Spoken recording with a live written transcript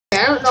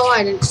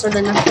I didn't start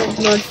enough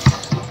mode.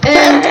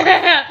 And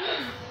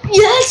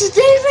yes,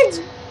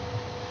 David.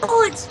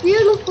 Oh, it's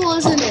beautiful,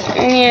 isn't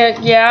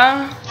it?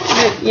 Yeah.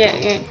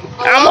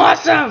 I'm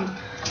awesome.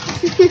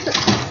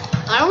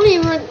 I don't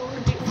even.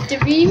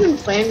 Did we even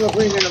plan what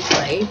we were gonna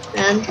play,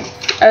 man?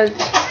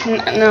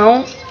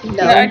 No.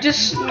 No. I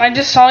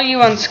just saw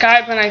you on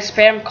Skype and I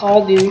spam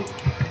called you.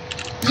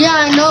 Yeah,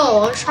 I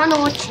know. I was trying to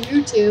watch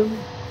YouTube.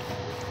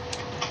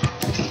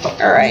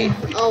 All right.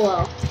 Oh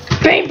well.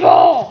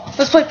 Paintball.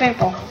 Let's play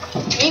paintball.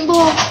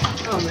 Paintball.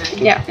 Oh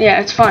man. Yeah,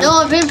 it's fun. No,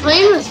 I've been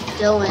playing with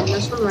Dylan.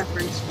 That's one of my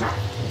friends.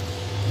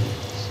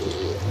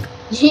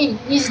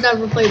 He's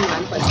never played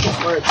Mineplex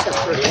before, except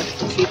for like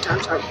a few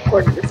times I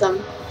recorded with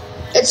him.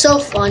 It's so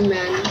fun,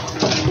 man.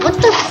 What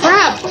the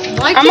crap?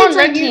 Why I'm can't on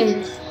red team.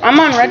 This? I'm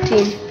on red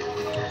team.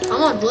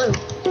 I'm on blue.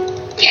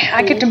 Yeah,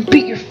 I get to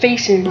beat your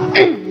face in.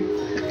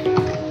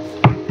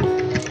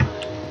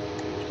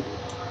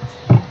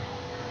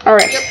 All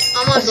right. Yep,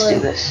 I'm on blue. Let's do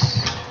this.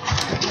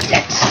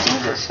 Let's do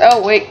this.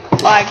 Oh wait,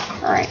 lag.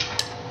 All right.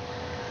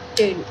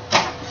 Dude.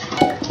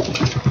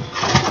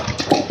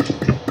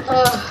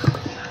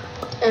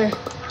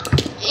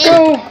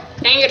 Go.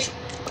 Dang it.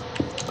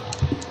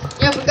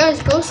 Yeah, but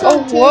guys, go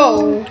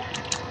whoa.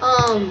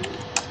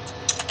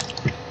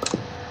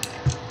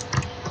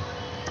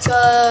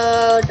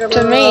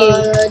 To me.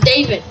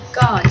 David.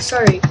 God,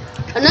 sorry.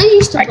 I know you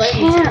used to play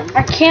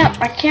I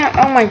can't.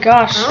 Oh my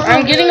gosh.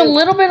 I'm getting a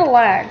little bit of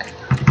lag.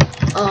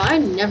 Oh, I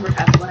never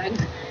have lag.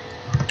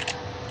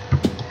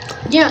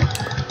 Yeah,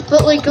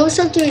 but like, go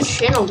sub to his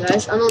channel,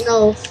 guys. I don't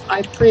know if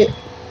I put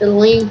the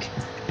link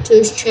to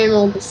his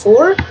channel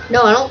before.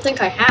 No, I don't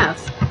think I have.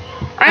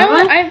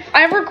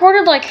 I've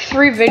recorded like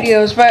 3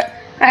 videos, but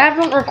I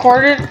haven't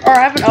recorded or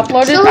I haven't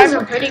uploaded. Those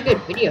are pretty good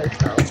videos,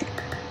 though.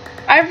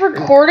 I've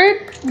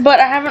recorded, but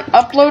I haven't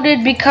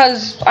uploaded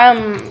because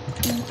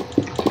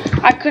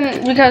I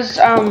couldn't because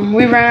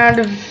we ran out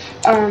of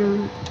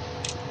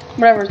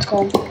whatever it's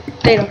called,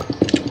 data.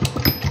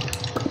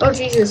 Oh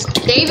Jesus,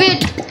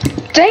 David!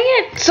 Dang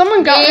it!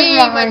 Someone got me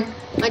behind.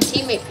 My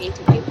teammate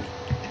painted me.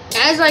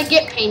 As I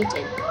get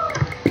painted.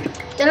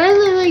 Did I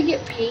literally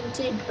get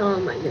painted? Oh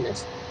my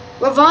goodness.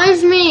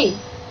 Revive me!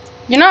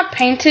 You're not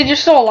painted, you're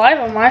still alive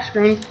on my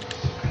screen.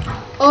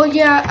 Oh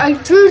yeah, I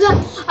threw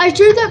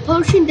that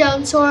potion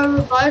down so I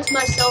revived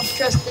myself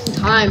just in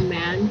time,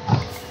 man.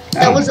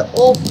 That was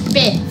all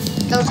fit.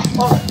 That was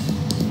awesome.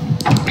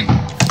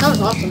 That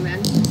was awesome,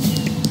 man.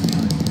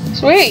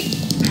 Sweet.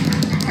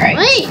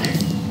 Alright.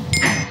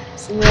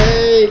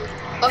 Sweet.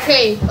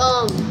 Okay,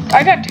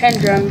 I got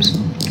 10 gems.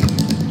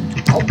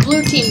 Oh,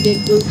 blue team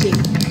did, blue team.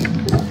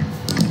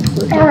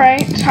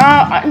 Alright,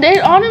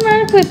 they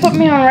automatically put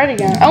me on red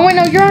again. Oh wait,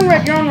 no, you're on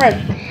red,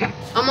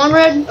 I'm on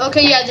red?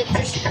 Okay, yeah,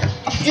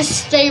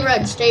 just stay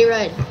red, stay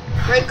red.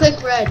 Right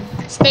click red.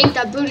 Spank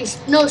that booty.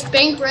 No,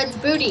 spank red's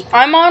booty.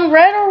 I'm on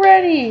red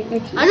already.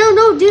 I don't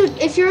know, dude.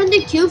 If you're in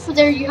the queue for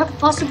there, you have a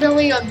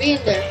possibility of being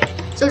there.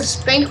 So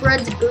spank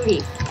red's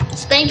booty.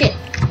 Spank it.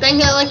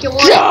 Spank it like you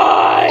want.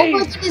 Oh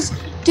my goodness.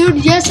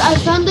 Dude, yes, I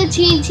found the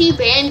TNT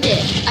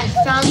bandit. I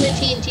found the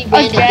TNT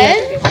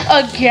bandit.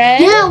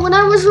 Again? Yeah, when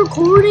I was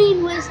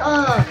recording with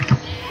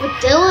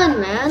Dylan,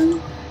 man.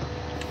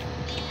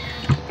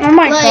 Oh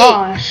my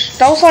gosh.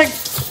 That was like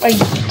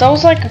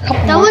a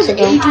couple months ago. That was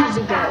ages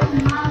ago.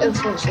 It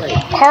was like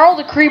Carl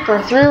the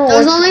Creeper, 3 rewards. That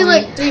was only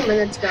like 3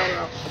 minutes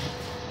ago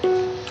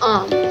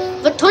though.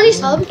 But 20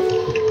 subs?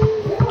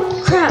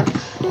 Crap.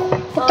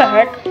 What the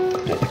heck?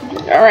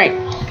 Alright.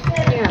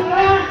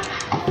 Yeah.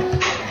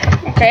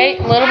 Okay,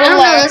 a little bit I don't know,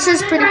 left. this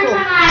is pretty cool.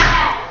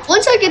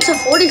 Once I get to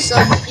 40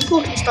 subs,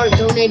 people can start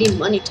donating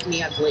money to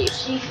me, I believe.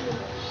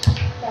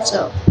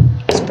 So,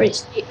 it's pretty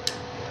sweet.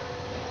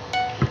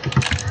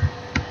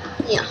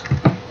 Yeah.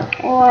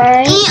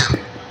 Alright. Yeah.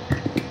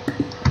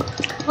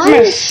 Why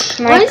is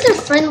it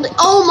friendly?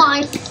 Oh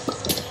my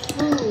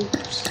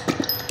flus.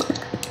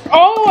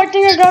 Oh, I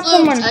think I got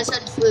someone. I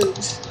said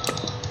flus.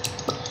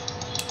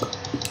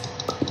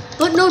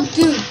 But no,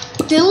 dude,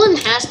 Dylan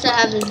has to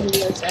have his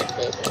videos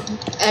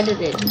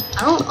edited.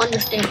 I don't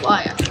understand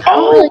why.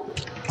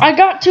 I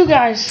got 2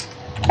 guys.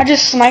 I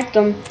just sniped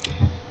them.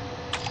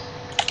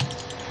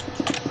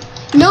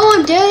 No,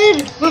 I'm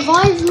dead.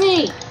 Revive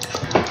me.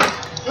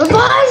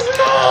 Revive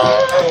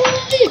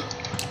me.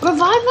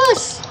 Revive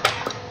us.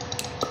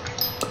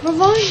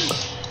 Revive.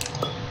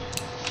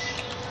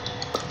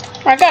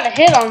 I got a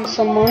hit on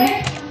someone.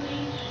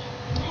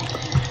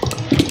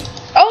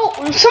 Oh,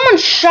 someone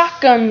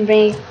shotgunned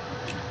me.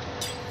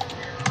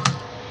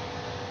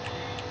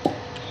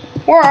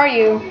 Where are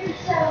you?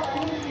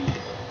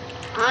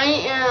 I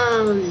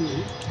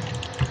am.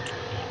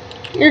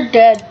 You're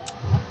dead.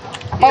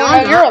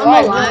 No, you're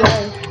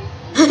alive.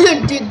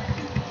 Dude,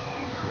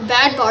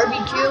 bad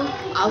barbecue.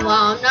 Oh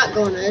wow, I'm not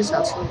going to this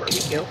house for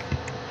barbecue.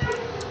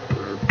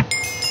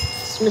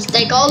 It's a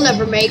mistake I'll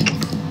never make.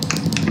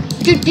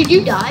 Dude, did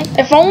you die?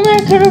 If only I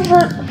could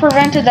have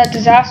prevented that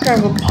disaster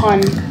of a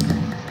pun.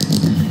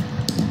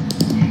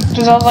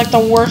 Because that was like the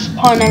worst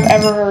pun I've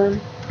ever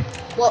heard.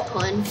 What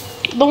pun?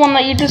 The one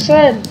that you just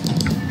said.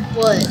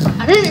 What?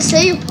 I didn't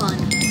say a pun.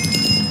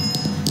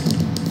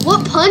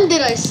 What pun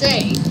did I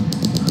say?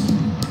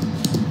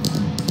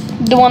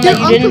 The one that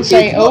you didn't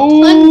say.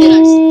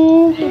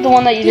 Oh, the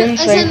one that you didn't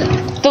say.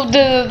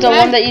 The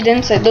one that you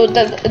didn't say.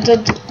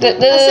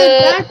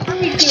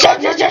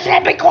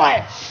 Shut, be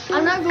quiet.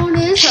 I'm not going to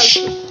this house.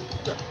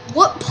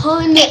 What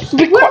pun?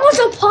 Where was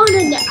a pun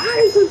in there?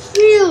 I'm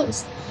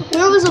confused.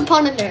 Where was a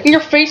pun in there?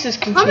 Your face is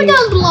confused. Comment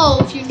down below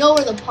if you know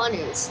where the pun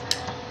is.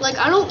 Like,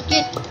 I don't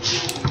get...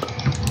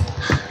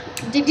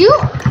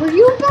 Were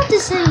you about to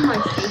say my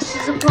face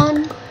is a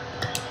pun?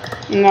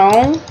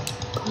 No.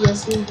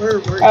 Yes, you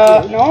were. No,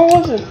 I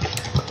wasn't.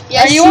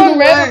 Yes, are you on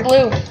red or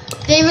blue?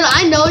 David,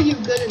 I know you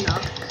good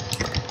enough.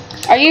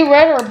 Are you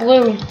red or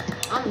blue?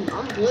 I'm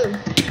blue.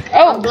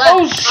 Oh, I'm black.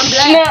 Oh, I'm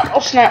snap. black. Oh,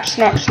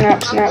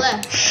 snap. I'm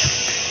black.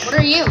 What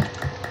are you?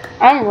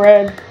 I'm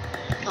red.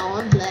 Oh,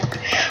 I'm black.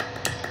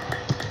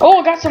 Oh,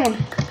 I got someone.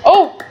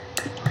 Oh,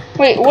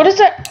 wait, what is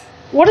that?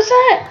 What is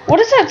that? What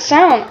is that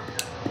sound?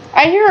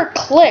 I hear a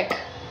click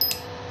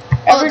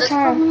every that's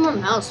time. probably my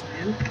mouse,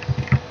 man.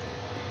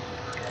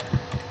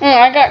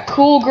 I got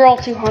Cool Girl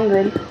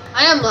 200.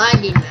 I am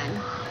lagging,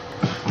 man.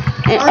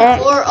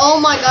 Hardcore. Oh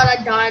my god, I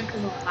died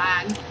because of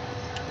lag.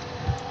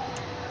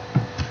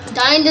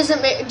 Dying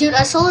doesn't make... Dude,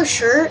 I saw a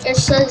shirt. It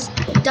says,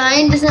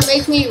 dying doesn't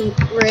make me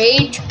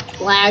rage.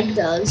 Lag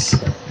does.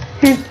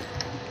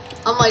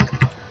 I'm like...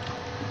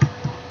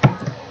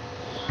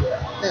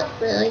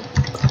 Really?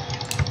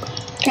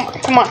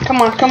 Come on.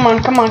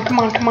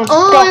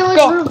 Oh,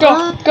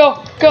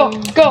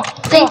 Go.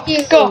 Thank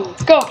you. Go.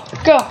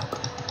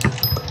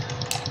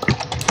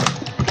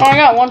 Oh, I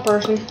got one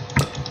person.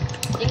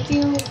 Thank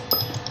you.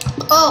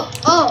 Oh,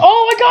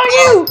 I got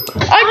you!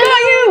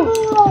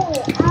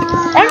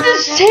 I'm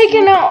just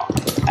taking out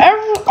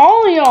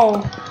all of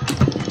y'all.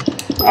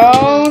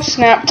 Oh,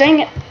 snap.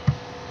 Dang it.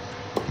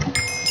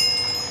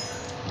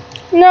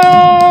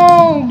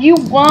 No, you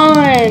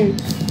won.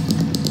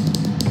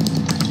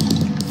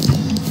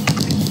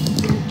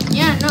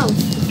 Yeah, no,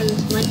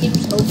 because my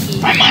game's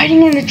OP. I'm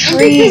hiding in the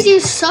tree. And because you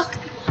suck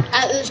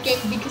at this game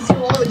because you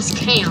always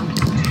camp.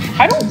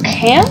 I don't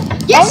camp.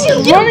 Yes, I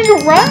was you running do.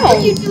 around. What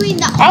are you doing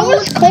that I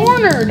was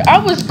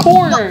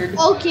cornered.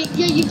 No, okay,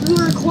 yeah, you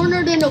were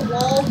cornered in a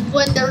wall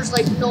when there's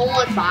like no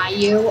one by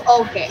you.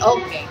 Okay.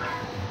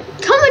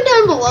 Comment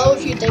down below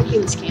if you think he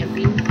was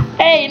camping.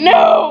 Hey,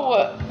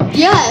 no.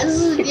 Yes.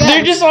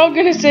 They're just all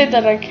gonna say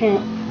that I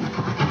can't.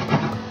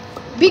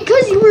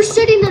 Because you were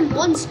sitting in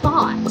one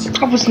spot.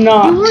 I was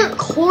not. You weren't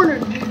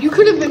cornered, dude. You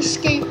could have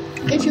escaped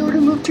if you would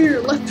have moved to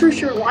your left or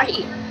your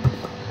right.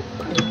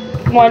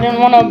 Well, I didn't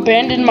want to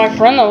abandon my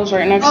friend that was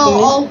right next to me.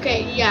 Oh,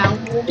 okay, yeah.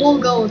 We'll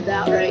go with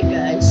that, right,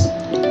 guys?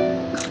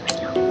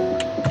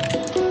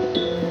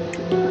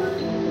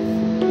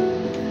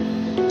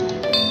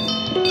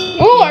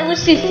 Oh, I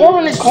received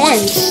 400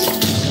 coins.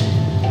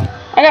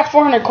 I got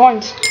 400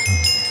 coins.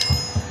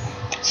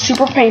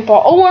 Super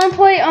paintball. Oh, wanna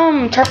play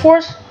Turf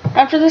Wars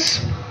after this?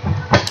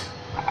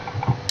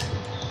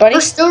 Buddy?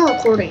 We're still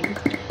recording.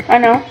 I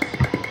know,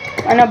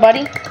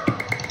 buddy.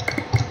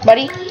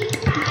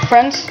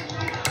 Friends.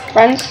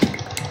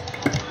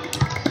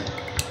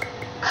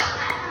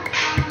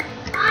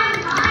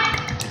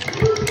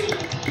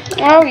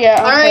 Oh yeah.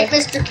 Okay. Alright,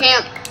 Mr.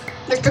 Camp.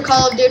 Mr.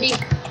 Call of Duty.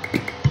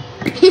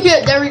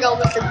 There we go,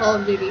 Mr. Call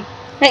of Duty.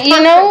 Hey,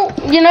 you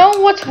know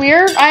what's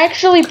weird? I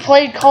actually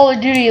played Call of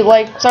Duty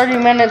like 30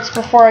 minutes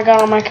before I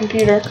got on my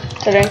computer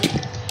today.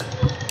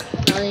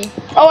 Really?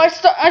 Oh, I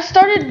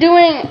started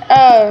doing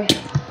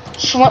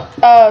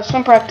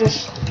swim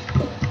practice.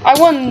 I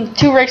won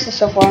 2 races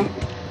so far.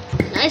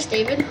 Nice,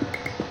 David.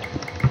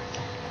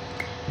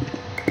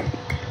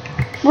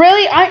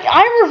 Really?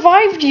 I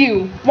revived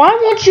you. Why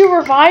won't you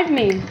revive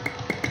me?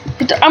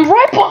 I'm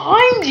right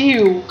behind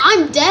you.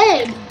 I'm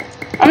dead.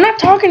 I'm not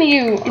talking to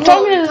you. I'm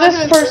talking to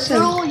this person.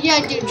 Girl?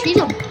 Yeah, dude, she's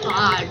a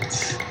bot.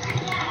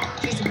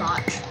 She's a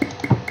bot.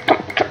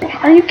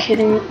 Are you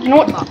kidding me? You know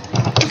what?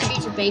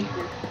 She's a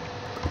baker.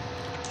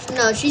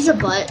 No, she's a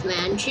butt,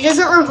 man. She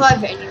doesn't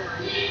revive anyone.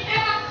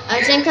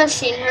 I think I've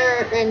seen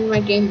her in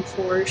my game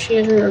before. She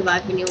doesn't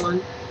revive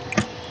anyone.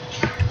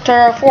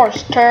 Terra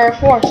Force.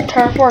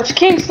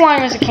 King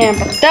Slime is a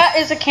camper. That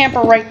is a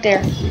camper right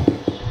there.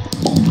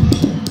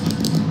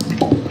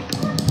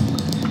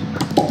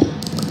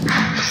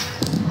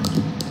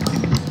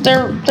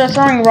 They're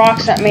throwing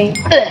rocks at me.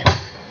 Ugh.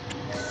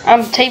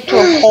 I'm taped to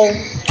a pole.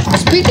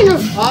 Speaking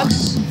of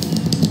rocks,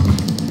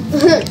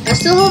 I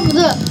still have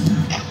the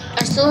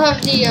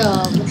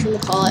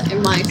whatchamacallit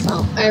in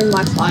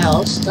my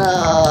files.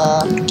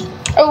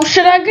 Oh,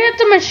 should I get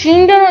the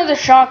machine gun or the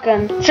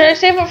shotgun? Should I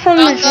save it from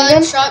the machine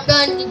gun?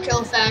 Shotgun, you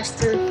kill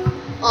faster.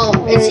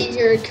 It's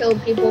easier to kill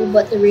people,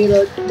 but the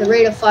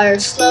rate of fire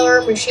is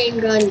slower. Machine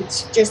gun,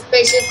 it's just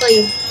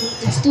basically,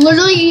 it's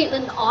literally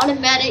an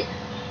automatic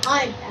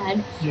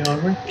iPad. You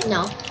hungry?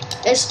 No,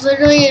 it's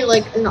literally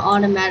like an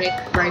automatic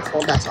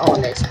rifle. That's all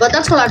it is. But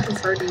that's what I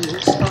prefer to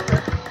use.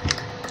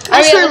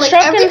 I swear, like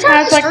every time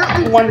I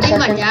start,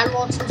 my dad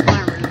walks into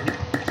my room.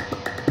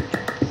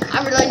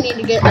 I really need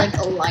to get like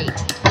a light.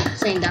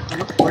 saying that I'm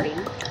recording.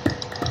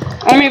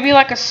 Or maybe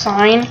like a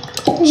sign.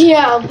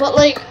 Yeah, but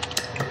like,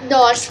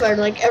 no, I swear,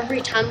 like every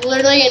time,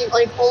 literally in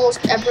like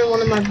almost every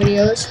one of my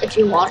videos, if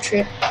you watch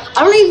it,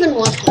 I don't even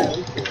watch my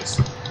own videos.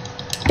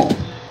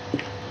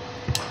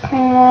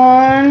 Come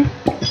on.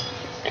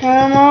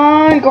 Come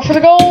on. Go for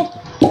the gold.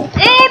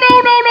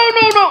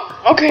 No.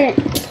 Okay.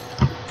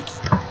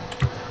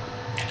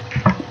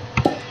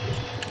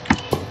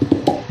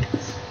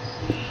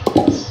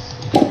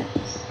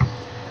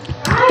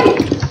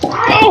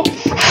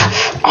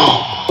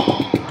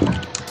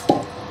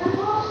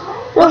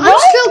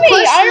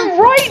 I'm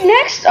right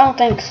next. Oh,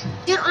 thanks.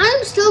 Dude,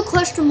 I'm still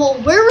questionable.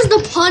 Where was the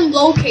pun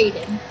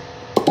located?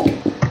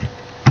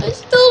 I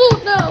still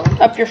don't know.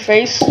 Up your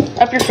face.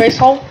 Up your face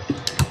hole.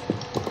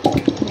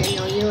 Okay,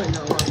 no, you are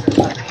no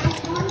longer.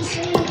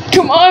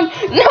 Come on.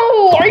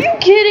 No, are you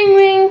kidding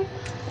me?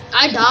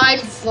 I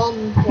died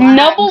from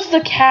Nubbles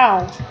the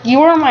cow.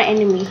 You are my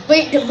enemy.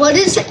 Wait, what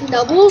is it?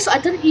 Nubbles? I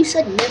thought you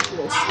said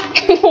nipples.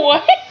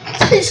 What?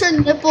 I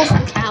said nipples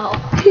the cow.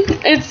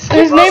 His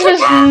name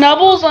is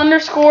Nubbles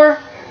 _the_cow.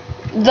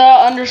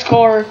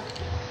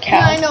 Yeah,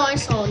 I know, I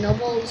saw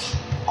Nubbles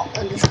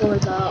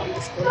 _the_cow.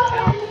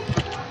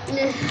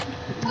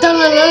 Da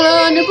la la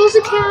la, Nibbles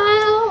the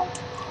cow.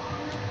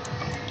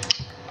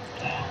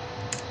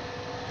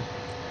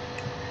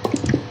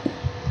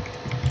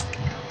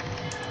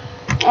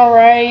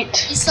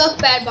 Alright. You suck,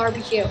 bad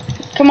barbecue.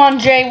 Come on,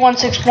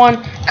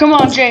 J161. Come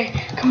on, Jay.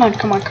 Come on.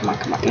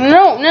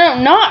 No,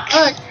 Notch.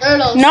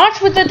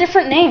 Notch with a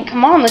different name.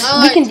 Come on,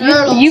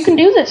 you can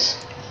do this.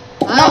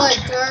 I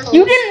like turtles.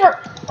 You didn't.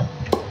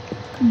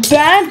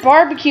 Bad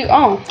barbecue.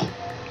 Oh,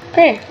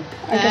 okay.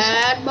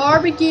 Bad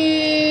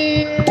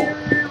barbecue.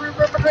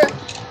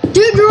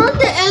 Dude, you're on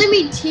the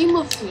enemy team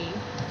with me.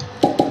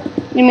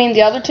 You mean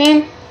the other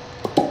team?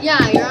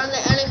 Yeah, you're on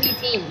the enemy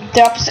team.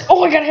 The opposite.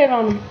 Oh, I got hit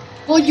on him.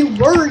 Well, you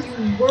were.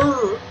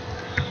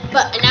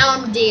 But now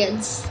I'm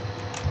dead.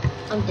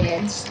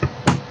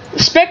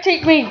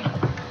 Spectate me.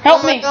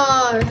 Help me.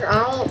 Oh my gosh, I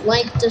don't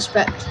like to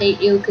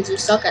spectate you because you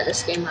suck at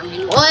this game. I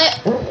mean, what?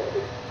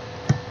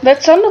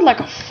 That sounded like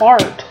a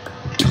fart.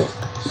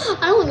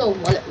 I don't know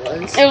what it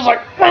was. It was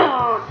like,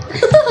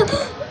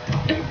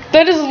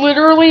 that is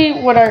literally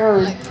what I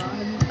heard. Oh my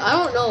God. I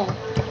don't know.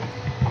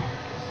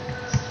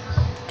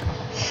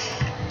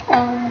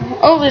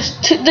 Oh,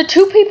 the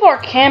two people are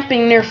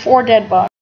camping near 4 dead bodies.